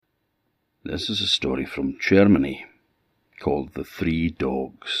This is a story from Germany called The Three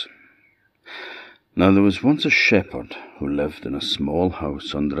Dogs. Now there was once a shepherd who lived in a small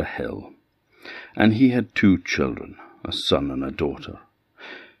house under a hill, and he had 2 children, a son and a daughter.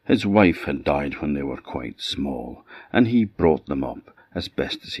 His wife had died when they were quite small, and he brought them up as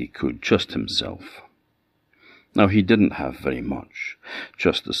best as he could, just himself. Now he didn't have very much,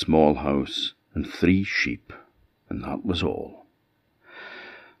 just a small house and 3 sheep, and that was all.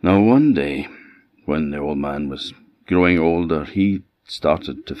 Now one day, when the old man was growing older, he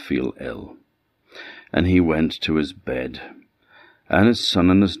started to feel ill, and he went to his bed, and his son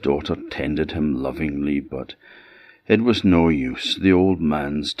and his daughter tended him lovingly, but it was no use. The old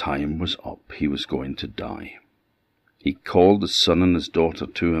man's time was up. He was going to die. He called his son and his daughter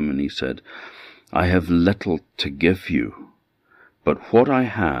to him, and he said, "I have little to give you, but what I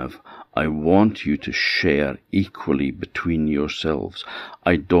have I want you to share equally between yourselves.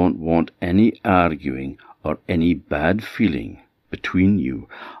 I don't want any arguing or any bad feeling between you.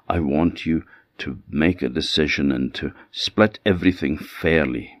 I want you to make a decision and to split everything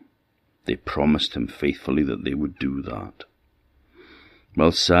fairly." They promised him faithfully that they would do that.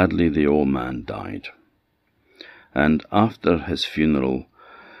 Well, sadly, the old man died. And after his funeral,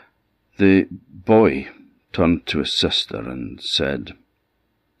 the boy turned to his sister and said,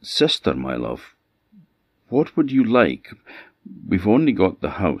 "Sister, my love, what would you like? We've only got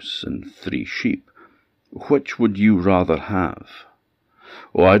the house and 3 sheep. Which would you rather have?"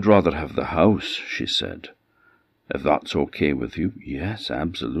 "Oh, I'd rather have the house," she said. "If that's okay with you." "Yes,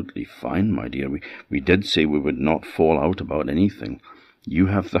 absolutely fine, my dear. We did say we would not fall out about anything. You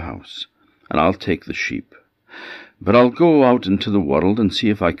have the house, and I'll take the sheep. But I'll go out into the world and see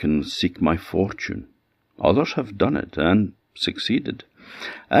if I can seek my fortune. Others have done it and succeeded.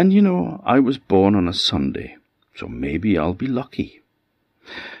 And, I was born on a Sunday, so maybe I'll be lucky."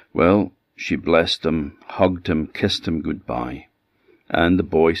 Well, she blessed him, hugged him, kissed him goodbye, and the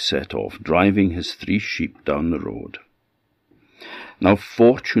boy set off, driving his 3 sheep down the road. Now,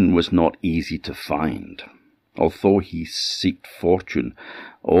 fortune was not easy to find. Although he sought fortune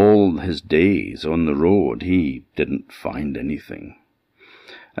all his days on the road, he didn't find anything.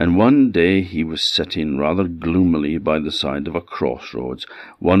 And one day he was sitting rather gloomily by the side of a crossroads,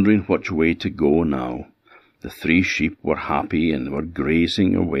 wondering which way to go now. The 3 sheep were happy and were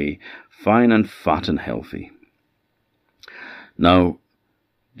grazing away, fine and fat and healthy. Now,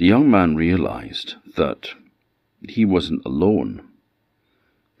 the young man realized that he wasn't alone.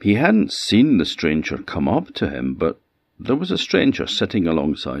 He hadn't seen the stranger come up to him, but there was a stranger sitting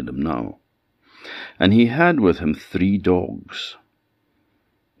alongside him now. And he had with him 3 dogs.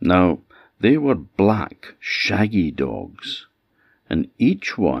 Now, they were black, shaggy dogs, and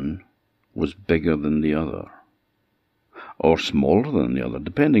each one was bigger than the other, or smaller than the other,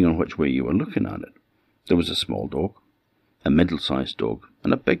 depending on which way you were looking at it. There was a small dog, a middle-sized dog,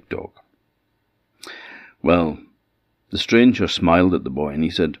 and a big dog. Well, the stranger smiled at the boy, and he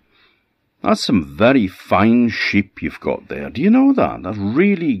said, "That's some very fine sheep you've got there. Do you know that? They're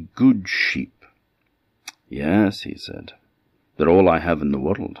really good sheep." "Yes," he said. "They're all I have in the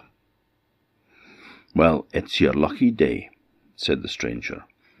world." "Well, it's your lucky day," said the stranger,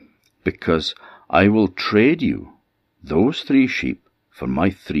 "because I will trade you those 3 sheep for my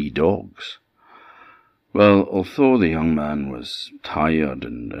 3 dogs. Well, although the young man was tired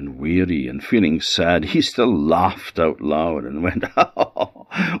and weary and feeling sad, he still laughed out loud and went, "Oh,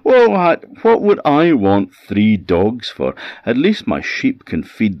 what would I want 3 dogs for? At least my sheep can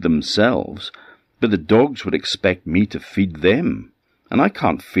feed themselves, but the dogs would expect me to feed them, and I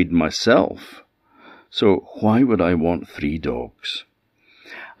can't feed myself. So why would I want 3 dogs?"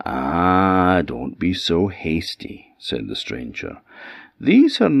 "Ah, don't be so hasty," said the stranger.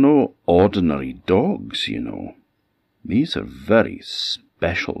 "These are no ordinary dogs, These are very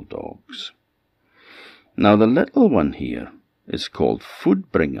special dogs. Now, the little one here is called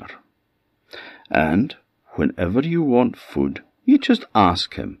Foodbringer, and whenever you want food, you just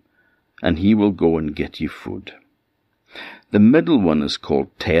ask him, and he will go and get you food. The middle one is called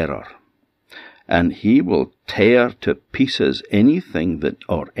Terror, and he will tear to pieces anything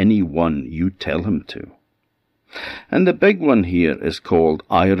or anyone you tell him to. And the big one here is called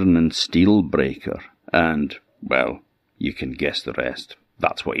Iron and Steel Breaker, and, well, you can guess the rest.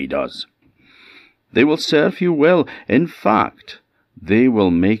 That's what he does. They will serve you well. In fact, they will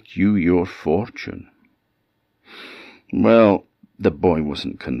make you your fortune." Well, the boy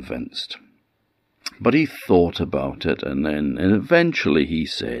wasn't convinced, but he thought about it, and eventually he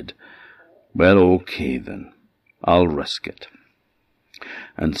said, "Well, okay then, I'll risk it."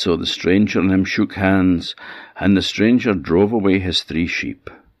 And so the stranger and him shook hands, and the stranger drove away his 3 sheep.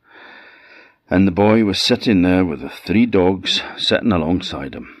 And the boy was sitting there with the 3 dogs sitting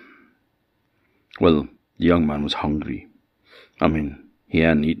alongside him. Well, the young man was hungry. He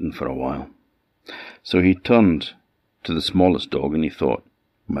hadn't eaten for a while. So he turned to the smallest dog and he thought,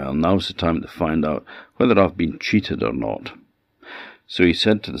 well, now's the time to find out whether I've been cheated or not. So he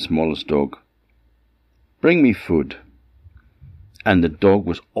said to the smallest dog, bring me food. And the dog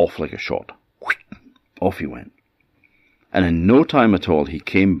was off like a shot. Off he went. And in no time at all he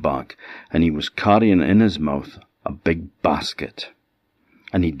came back, and he was carrying in his mouth a big basket.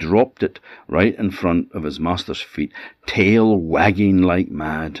 And he dropped it right in front of his master's feet, tail wagging like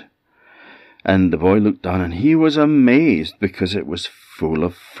mad. And the boy looked down, and he was amazed because it was full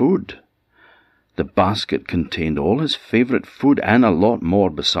of food. The basket contained all his favourite food and a lot more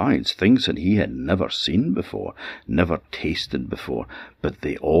besides, things that he had never seen before, never tasted before, but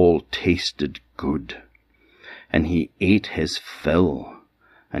they all tasted good. And he ate his fill,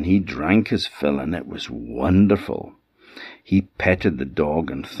 and he drank his fill, and it was wonderful. He petted the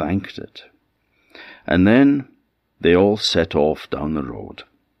dog and thanked it. And then they all set off down the road.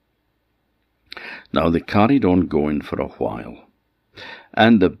 Now they carried on going for a while,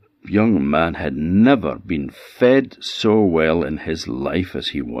 and the young man had never been fed so well in his life as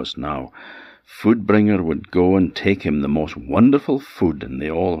he was now. Foodbringer would go and take him the most wonderful food, and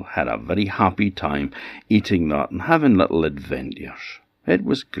they all had a very happy time eating that and having little adventures. It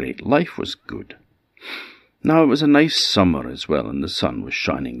was great. Life was good. Now it was a nice summer as well, and the sun was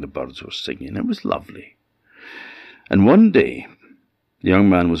shining, the birds were singing. It was lovely. And one day, the young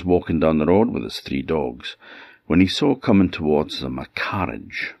man was walking down the road with his 3 dogs when he saw coming towards them a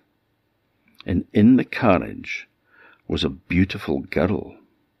carriage. And in the carriage was a beautiful girl.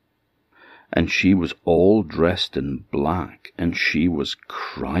 And she was all dressed in black, and she was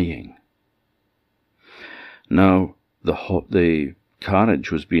crying. Now, the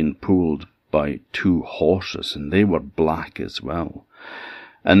carriage was being pulled by 2 horses, and they were black as well.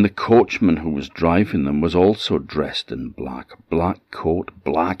 And the coachman who was driving them was also dressed in black coat,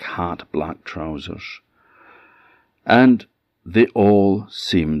 black hat, black trousers. And they all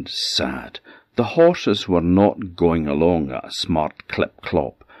seemed sad. The horses were not going along at a smart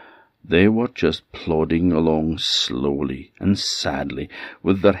clip-clop. They were just plodding along slowly and sadly,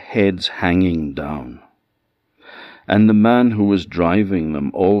 with their heads hanging down. And the man who was driving them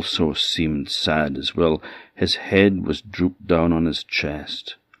also seemed sad as well. His head was drooped down on his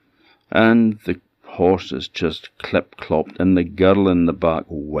chest. And the horses just clip-clopped, and the girl in the back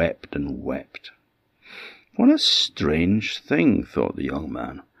wept and wept. What a strange thing, thought the young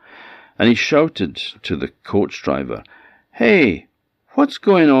man. And he shouted to the coach driver, "Hey, what's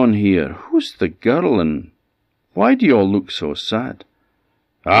going on here? Who's the girl, and why do you all look so sad?"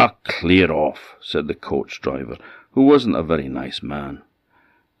 "Ah, clear off," said the coach driver, who wasn't a very nice man.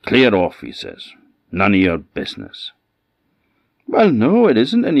 "Clear off," he says. "None of your business." "Well, no, it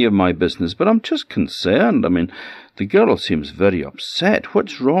isn't any of my business, but I'm just concerned. The girl seems very upset.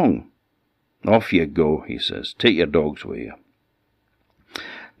 What's wrong?" "Off you go," he says. "Take your dogs with you."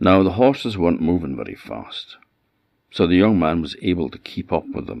 Now, the horses weren't moving very fast, so the young man was able to keep up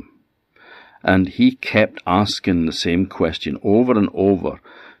with them. And he kept asking the same question over and over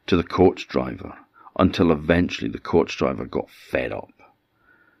to the coach driver, until eventually the coach driver got fed up.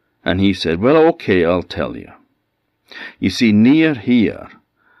 And he said, "Well, okay, I'll tell you. You see, near here,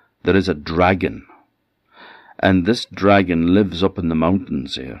 there is a dragon. And this dragon lives up in the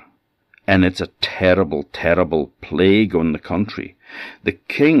mountains here. And it's a terrible, terrible plague on the country. The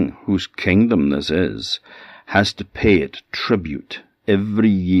king, whose kingdom this is, has to pay it tribute every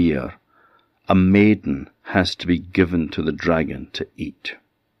year. A maiden has to be given to the dragon to eat.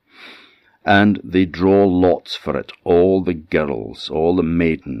 And they draw lots for it, all the girls, all the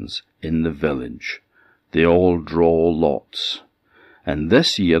maidens in the village. They all draw lots. And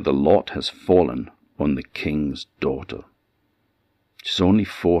this year the lot has fallen on the king's daughter. She's only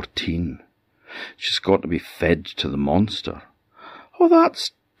 14. She's got to be fed to the monster." "Oh,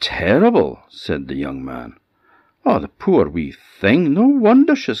 that's terrible," said the young man. "Oh, the poor wee thing, no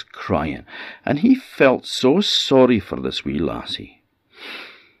wonder she's crying." And he felt so sorry for this wee lassie.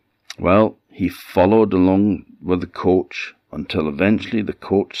 Well, he followed along with the coach until eventually the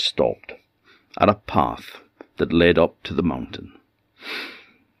coach stopped at a path that led up to the mountain.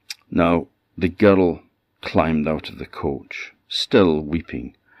 Now, the girl climbed out of the coach, still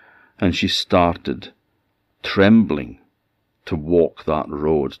weeping, and she started trembling to walk that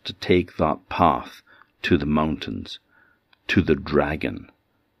road, to take that path to the mountains, to the dragon,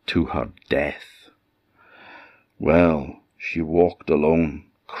 to her death. Well, she walked along,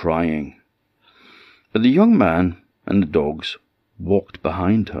 crying. But the young man and the dogs walked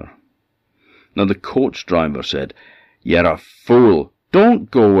behind her. Now the coach driver said, "You're a fool.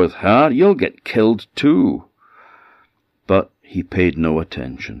 Don't go with her. You'll get killed too." But he paid no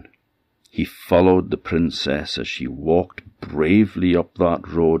attention. He followed the princess as she walked bravely up that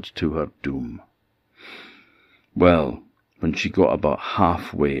road to her doom. Well, when she got about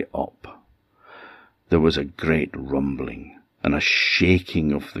halfway up, there was a great rumbling and a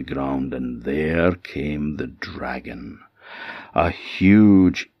shaking of the ground, and there came the dragon, a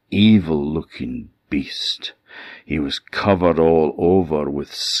huge, evil-looking beast. He was covered all over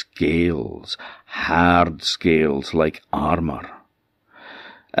with scales, hard scales like armor,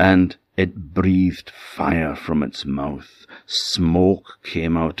 and it breathed fire from its mouth. Smoke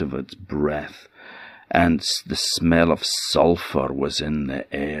came out of its breath, and the smell of sulphur was in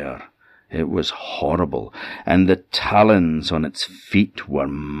the air. It was horrible, and the talons on its feet were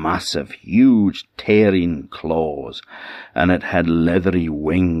massive, huge, tearing claws, and it had leathery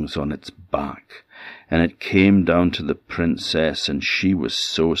wings on its back. And it came down to the princess, and she was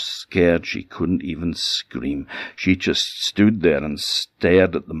so scared she couldn't even scream. She just stood there and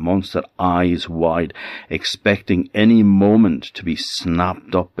stared at the monster, eyes wide, expecting any moment to be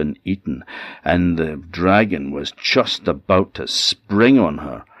snapped up and eaten. And the dragon was just about to spring on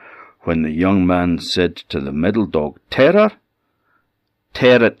her, when the young man said to the middle dog, "Terror,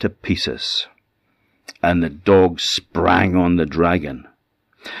 tear it to pieces." And the dog sprang on the dragon.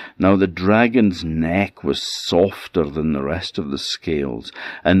 Now the dragon's neck was softer than the rest of the scales,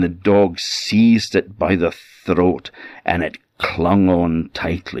 and the dog seized it by the throat, and it clung on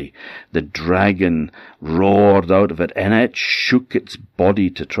tightly. The dragon roared out of it, and it shook its body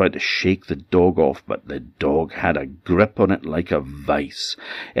to try to shake the dog off, but the dog had a grip on it like a vice.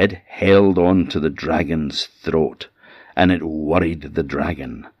 It held on to the dragon's throat, and it worried the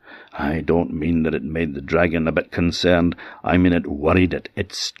dragon. I don't mean that it made the dragon a bit concerned. I mean it worried it.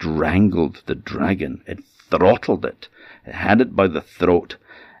 It strangled the dragon. It throttled it. It had it by the throat,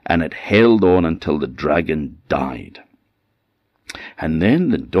 and it held on until the dragon died. And then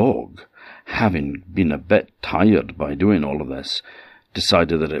the dog, having been a bit tired by doing all of this,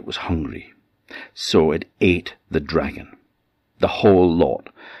 decided that it was hungry. So it ate the dragon, the whole lot,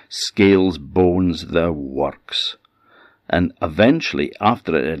 scales, bones, the works. And eventually,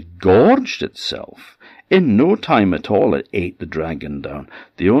 after it had gorged itself, in no time at all it ate the dragon down.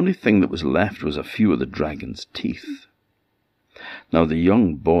 The only thing that was left was a few of the dragon's teeth. Now the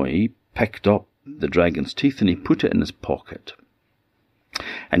young boy picked up the dragon's teeth and he put it in his pocket.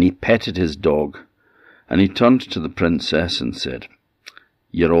 And he petted his dog, and he turned to the princess and said,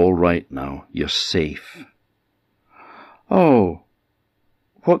 "You're all right now. You're safe." "Oh,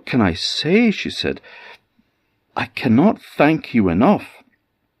 what can I say?" she said. "I cannot thank you enough.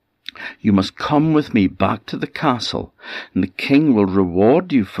 You must come with me back to the castle, and the king will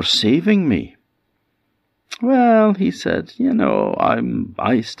reward you for saving me." "Well," he said,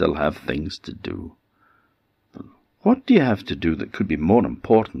 I still have things to do." "What do you have to do that could be more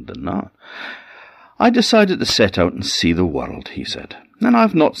important than that?" "I decided to set out and see the world," he said, "and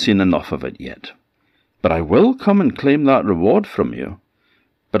I've not seen enough of it yet. But I will come and claim that reward from you,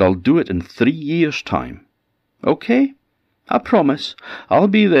 but I'll do it in 3 years' time. Okay? I promise. I'll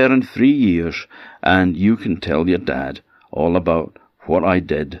be there in 3 years, and you can tell your dad all about what I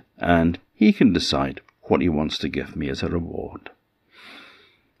did, and he can decide what he wants to give me as a reward."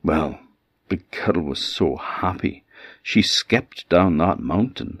 Well, the girl was so happy. She skipped down that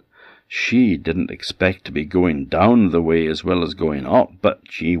mountain. She didn't expect to be going down the way as well as going up, but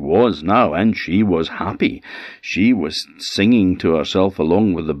she was now, and she was happy. She was singing to herself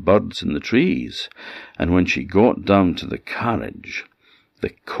along with the birds in the trees. And when she got down to the carriage,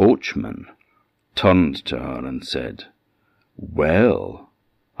 the coachman turned to her and said, "Well,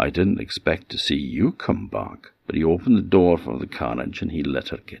 I didn't expect to see you come back." But he opened the door for the carriage and he let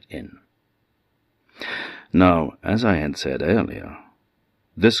her get in. Now, as I had said earlier,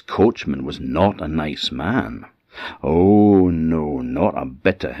 this coachman was not a nice man. Oh, no, not a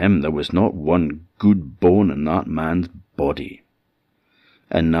bit of him. There was not one good bone in that man's body.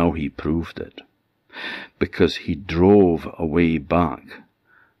 And now he proved it, because he drove a way back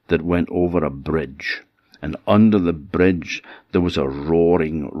that went over a bridge, and under the bridge there was a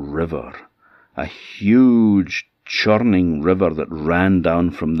roaring river, a huge churning river that ran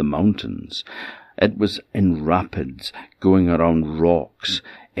down from the mountains. It was in rapids, going around rocks.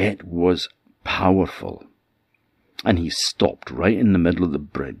 It was powerful. And he stopped right in the middle of the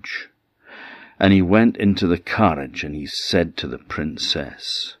bridge. And he went into the carriage and he said to the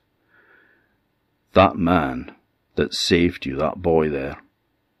princess, "That man that saved you, that boy there,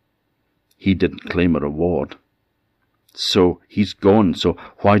 he didn't claim a reward. So he's gone, so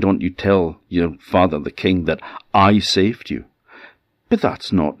why don't you tell your father, the king, that I saved you?" "But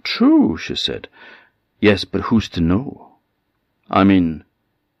that's not true," she said. "Yes, but who's to know? I mean,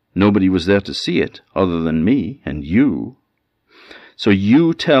 nobody was there to see it, other than me and you. So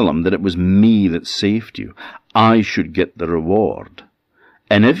you tell him that it was me that saved you. I should get the reward.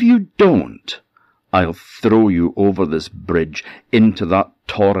 And if you don't, I'll throw you over this bridge into that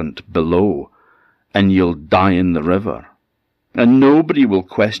torrent below, and you'll die in the river. And nobody will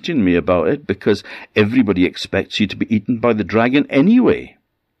question me about it, because everybody expects you to be eaten by the dragon anyway.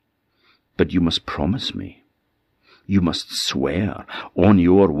 But you must promise me. You must swear on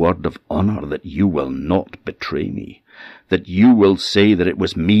your word of honor that you will not betray me, that you will say that it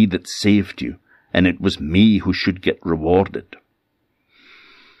was me that saved you, and it was me who should get rewarded."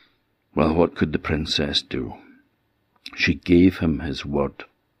 Well, what could the princess do? She gave him his word.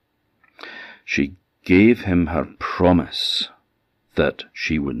 She gave him her promise that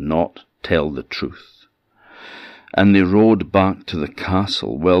she would not tell the truth. And they rode back to the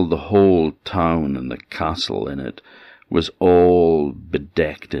castle. Well, the whole town and the castle in it was all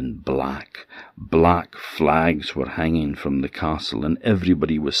bedecked in black. Black flags were hanging from the castle, and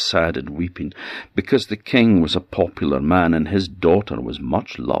everybody was sad and weeping, because the king was a popular man, and his daughter was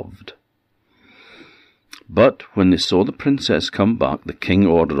much loved. But when they saw the princess come back, the king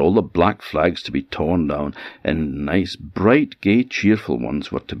ordered all the black flags to be torn down, and nice, bright, gay, cheerful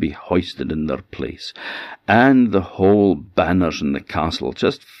ones were to be hoisted in their place. And the whole banners in the castle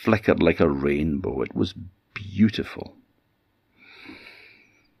just flickered like a rainbow. It was beautiful.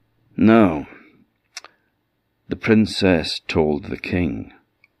 Now, the princess told the king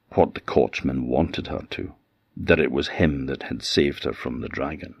what the coachman wanted her to, that it was him that had saved her from the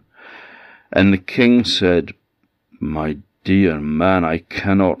dragon. And the king said, "My dear man, I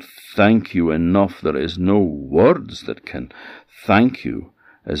cannot thank you enough. There is no words that can thank you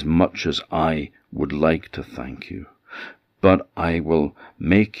as much as I would like to thank you. But I will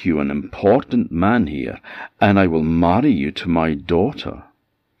make you an important man here, and I will marry you to my daughter.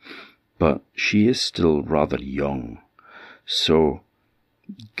 But she is still rather young, so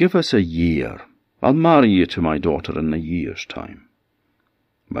give us a year. I'll marry you to my daughter in a year's time."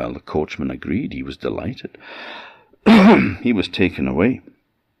 Well, the coachman agreed. He was delighted. He was taken away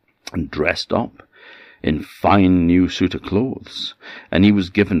and dressed up in fine new suit of clothes, and he was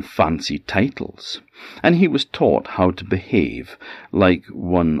given fancy titles, and he was taught how to behave like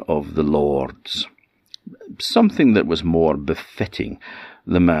one of the lords, something that was more befitting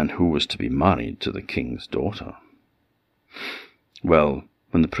the man who was to be married to the king's daughter. Well,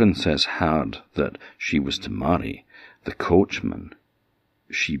 when the princess heard that she was to marry the coachman,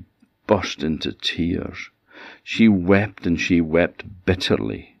 she burst into tears. She wept, and she wept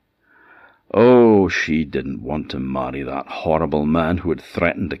bitterly. Oh, she didn't want to marry that horrible man who had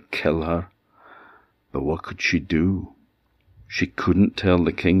threatened to kill her. But what could she do? She couldn't tell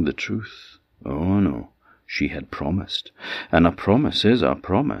the king the truth. Oh, no, she had promised, and a promise is a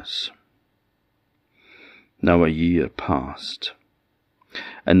promise. Now a year passed,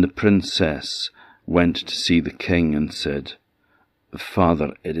 and the princess went to see the king and said,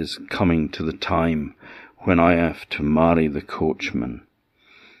 "Father, it is coming to the time when I have to marry the coachman.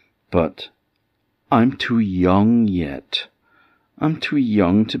 But I'm too young yet. I'm too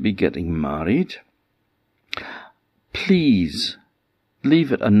young to be getting married. Please,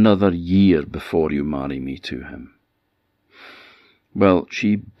 leave it another year before you marry me to him." Well,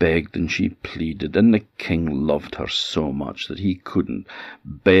 she begged and she pleaded, and the king loved her so much that he couldn't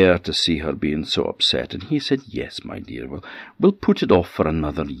bear to see her being so upset, and he said, "Yes, my dear, we'll put it off for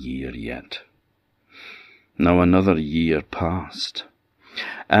another year yet." Now another year passed,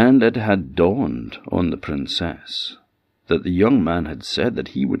 and it had dawned on the princess that the young man had said that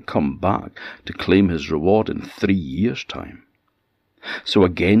he would come back to claim his reward in 3 years' time. So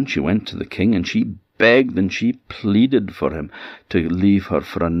again she went to the king, and she begged and she pleaded for him to leave her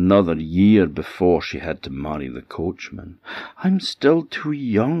for another year before she had to marry the coachman. "I'm still too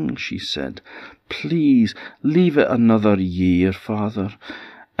young," she said. "Please leave it another year, father."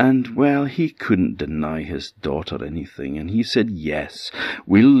 And, well, he couldn't deny his daughter anything, and he said, "Yes,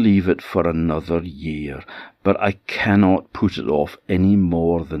 we'll leave it for another year, but I cannot put it off any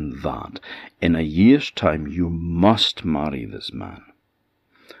more than that. In a year's time you must marry this man."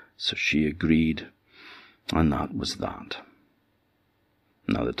 So she agreed, and that was that.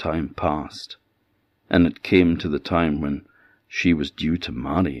 Now the time passed, and it came to the time when she was due to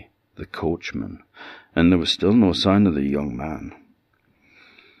marry the coachman, and there was still no sign of the young man.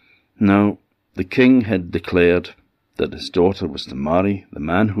 Now the king had declared that his daughter was to marry the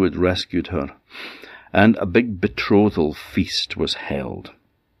man who had rescued her, and a big betrothal feast was held.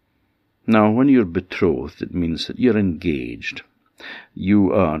 Now, when you're betrothed, it means that you're engaged.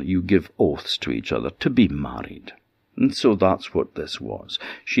 You give oaths to each other to be married. And so that's what this was.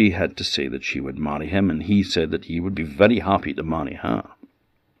 She had to say that she would marry him, and he said that he would be very happy to marry her.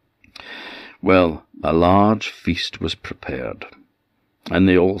 Well, a large feast was prepared, and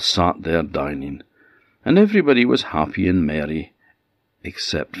they all sat there dining, and everybody was happy and merry,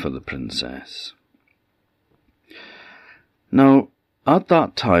 except for the princess. Now, at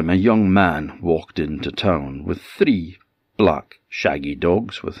that time a young man walked into town with 3 black, shaggy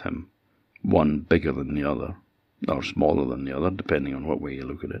dogs with him, one bigger than the other, or smaller than the other, depending on what way you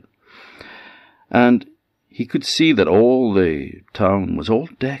look at it. And he could see that all the town was all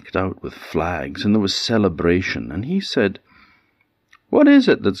decked out with flags, and there was celebration, and he said, "What is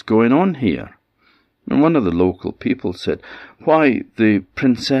it that's going on here?" And one of the local people said, "Why, the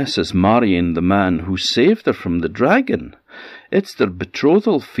princess is marrying the man who saved her from the dragon. It's their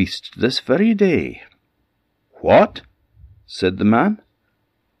betrothal feast this very day." "What?" said the man.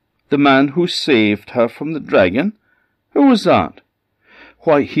 "The man who saved her from the dragon? Who was that?"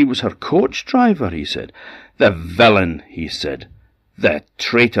 "Why, he was her coach driver," he said. "The villain," he said. "The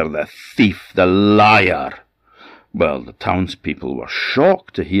traitor, the thief, the liar." Well, the townspeople were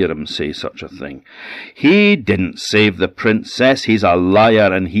shocked to hear him say such a thing. "He didn't save the princess. He's a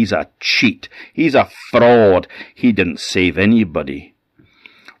liar and he's a cheat. He's a fraud. He didn't save anybody."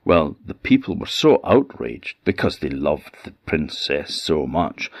 Well, the people were so outraged because they loved the princess so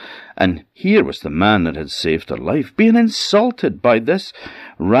much. And here was the man that had saved her life being insulted by this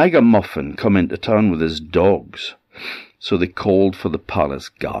ragamuffin come into town with his dogs. So they called for the palace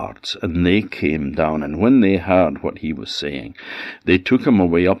guards, and they came down, and when they heard what he was saying, they took him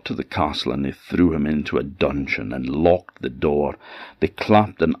away up to the castle, and they threw him into a dungeon and locked the door. They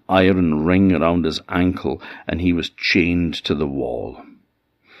clapped an iron ring around his ankle, and he was chained to the wall.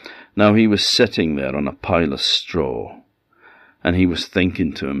 Now he was sitting there on a pile of straw, and he was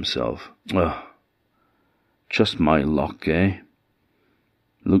thinking to himself, "Oh, just my luck, eh?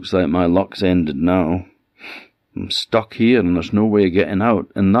 Looks like my luck's ended now. I'm stuck here and there's no way of getting out,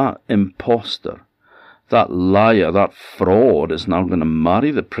 and that impostor, that liar, that fraud is now going to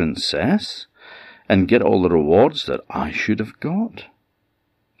marry the princess and get all the rewards that I should have got.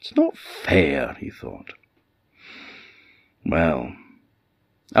 It's not fair," he thought. Well,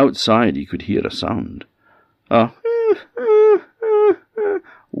 outside he could hear a sound, a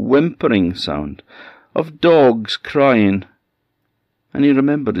whimpering sound of dogs crying, and he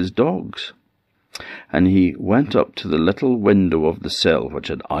remembered his dogs. And he went up to the little window of the cell, which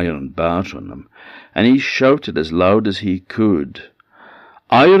had iron bars on them, and he shouted as loud as he could,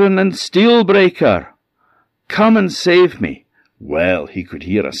 "Iron and steel breaker, come and save me." Well, he could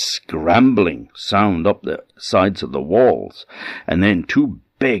hear a scrambling sound up the sides of the walls, and then 2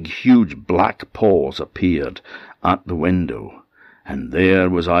 big, huge black paws appeared at the window, and there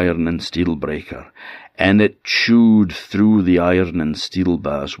was Iron and Steel Breaker, and it chewed through the iron and steel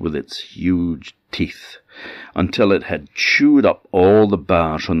bars with its huge teeth, until it had chewed up all the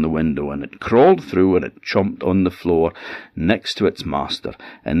bars on the window, and it crawled through and it chomped on the floor next to its master,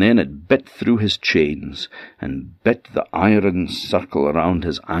 and then it bit through his chains and bit the iron circle around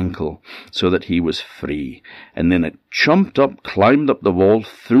his ankle so that he was free, and then it chomped up, climbed up the wall,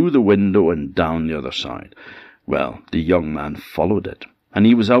 through the window and down the other side. Well, the young man followed it, and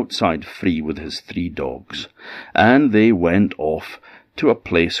he was outside free with his 3 dogs, and they went off to a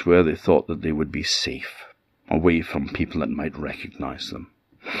place where they thought that they would be safe, away from people that might recognize them.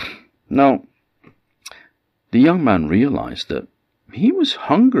 Now, the young man realized that he was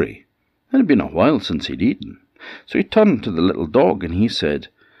hungry. It had been a while since he'd eaten. So he turned to the little dog and he said,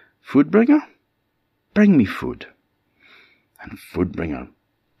 "Foodbringer, bring me food." And Foodbringer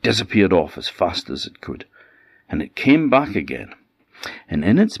disappeared off as fast as it could, and it came back again, and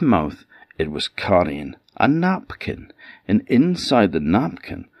in its mouth it was carrying a napkin, and inside the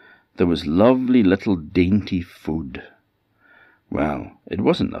napkin there was lovely little dainty food. Well, it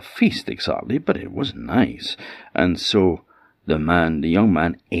wasn't a feast exactly, but it was nice, and so the young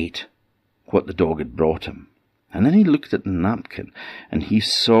man ate what the dog had brought him, and then he looked at the napkin, and he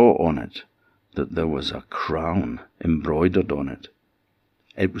saw on it that there was a crown embroidered on it.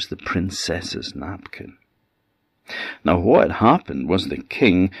 It was the princess's napkin. Now, what had happened was the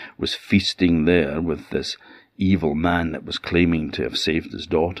king was feasting there with this evil man that was claiming to have saved his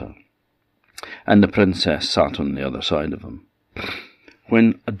daughter, and the princess sat on the other side of him,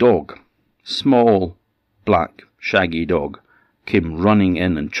 when a dog, small, black, shaggy dog, came running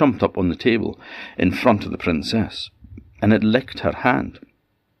in and jumped up on the table in front of the princess, and it licked her hand.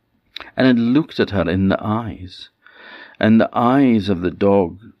 and it looked at her in the eyes, and the eyes of the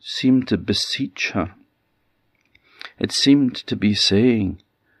dog seemed to beseech her. It seemed to be saying,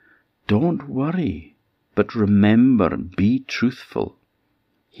 "Don't worry, but remember, be truthful.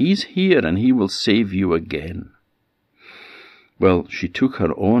 He's here and he will save you again." Well, she took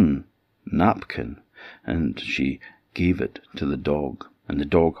her own napkin and she gave it to the dog, and the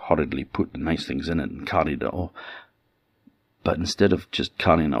dog hurriedly put the nice things in it and carried it off. But instead of just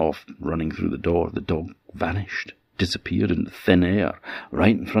carrying it off, running through the door, the dog vanished, disappeared into thin air,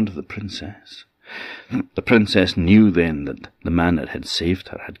 right in front of the princess. The princess knew then that the man that had saved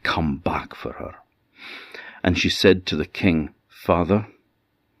her had come back for her. And she said to the king, "Father,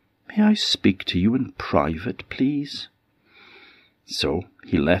 may I speak to you in private, please?" So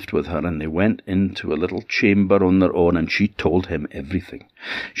he left with her, and they went into a little chamber on their own, and she told him everything.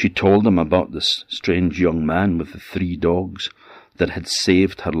 She told him about this strange young man with the 3 dogs that had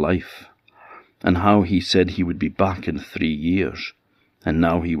saved her life, and how he said he would be back in 3 years, and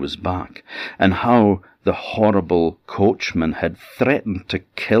now he was back, and how the horrible coachman had threatened to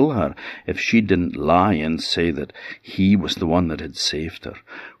kill her if she didn't lie and say that he was the one that had saved her.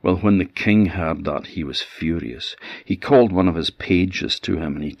 Well, when the king heard that, he was furious. He called one of his pages to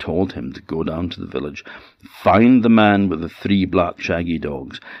him, and he told him to go down to the village, find the man with the 3 black shaggy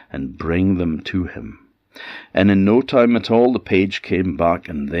dogs, and bring them to him. And in no time at all the page came back,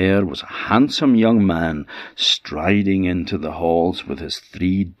 and there was a handsome young man striding into the halls with his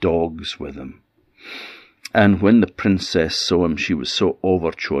 3 dogs with him. And when the princess saw him, she was so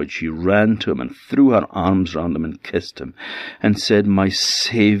overjoyed, she ran to him and threw her arms round him and kissed him, and said, my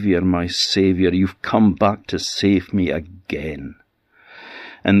Saviour, you've come back to save me again."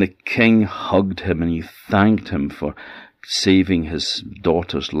 And the king hugged him, and he thanked him for saving his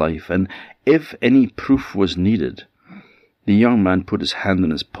daughter's life, and if any proof was needed, the young man put his hand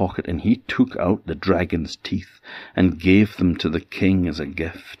in his pocket, and he took out the dragon's teeth and gave them to the king as a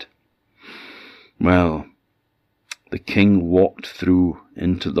gift. Well, the king walked through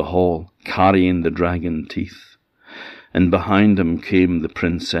into the hall, carrying the dragon teeth, and behind him came the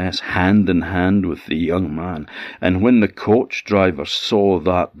princess, hand in hand with the young man, and when the coach driver saw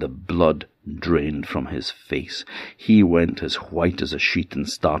that, the blood drained from his face. He went as white as a sheet and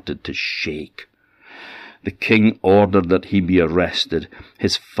started to shake. The king ordered that he be arrested.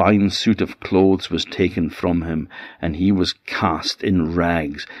 His fine suit of clothes was taken from him, and he was cast in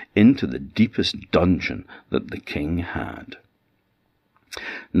rags into the deepest dungeon that the king had.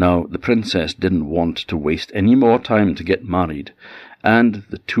 Now, the princess didn't want to waste any more time to get married, and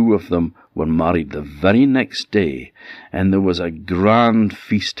the 2 of them were married the very next day, and there was a grand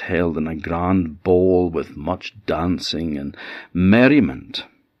feast held and a grand ball with much dancing and merriment.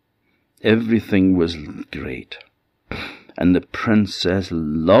 Everything was great, and the princess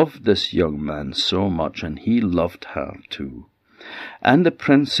loved this young man so much, and he loved her too. And the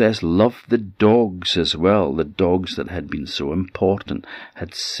princess loved the dogs as well, the dogs that had been so important,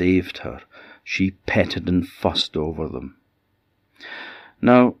 had saved her. She petted and fussed over them.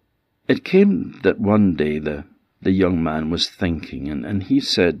 Now, it came that one day the young man was thinking, and he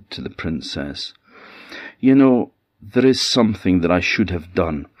said to the princess, "You know, there is something that I should have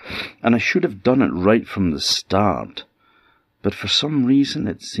done, and I should have done it right from the start. But for some reason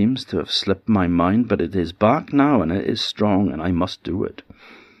it seems to have slipped my mind, but it is back now, and it is strong, and I must do it."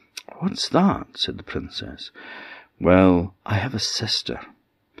 "What's that?" said the princess. "Well, I have a sister,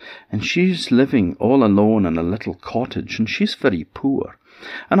 and she's living all alone in a little cottage, and she's very poor.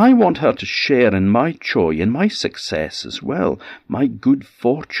 And I want her to share in my joy and my success as well, my good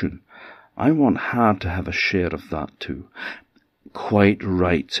fortune. I want her to have a share of that too." "Quite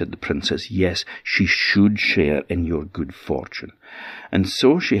right," said the princess. "Yes, she should share in your good fortune." And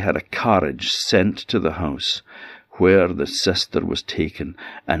so she had a carriage sent to the house where the sister was taken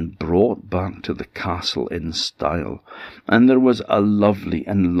and brought back to the castle in style. And there was a lovely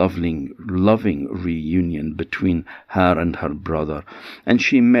and loving reunion between her and her brother. And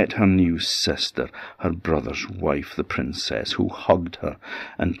she met her new sister, her brother's wife, the princess, who hugged her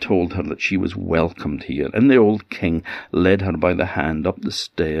and told her that she was welcomed here. And the old king led her by the hand up the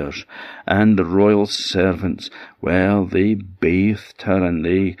stairs. And the royal servants, well, they bathed her and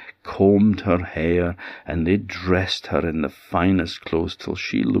they combed her hair, and they dressed her in the finest clothes till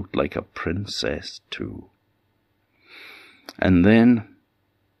she looked like a princess too. And then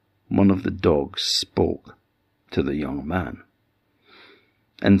one of the dogs spoke to the young man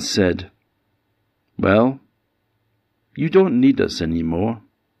and said, "Well, you don't need us any more.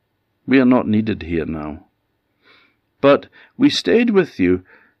 We are not needed here now. But we stayed with you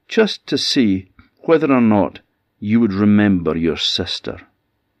just to see whether or not you would remember your sister.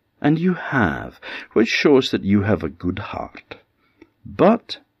 and you have, which shows that you have a good heart.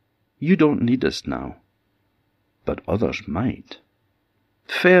 But you don't need us now, but others might.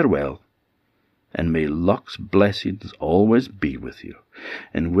 Farewell, and may luck's blessings always be with you."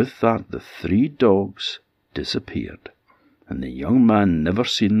 And with that the 3 dogs disappeared, and the young man never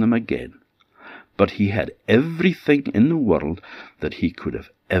seen them again. But he had everything in the world that he could have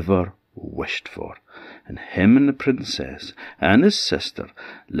ever wished for, and him and the princess and his sister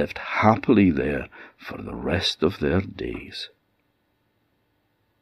lived happily there for the rest of their days.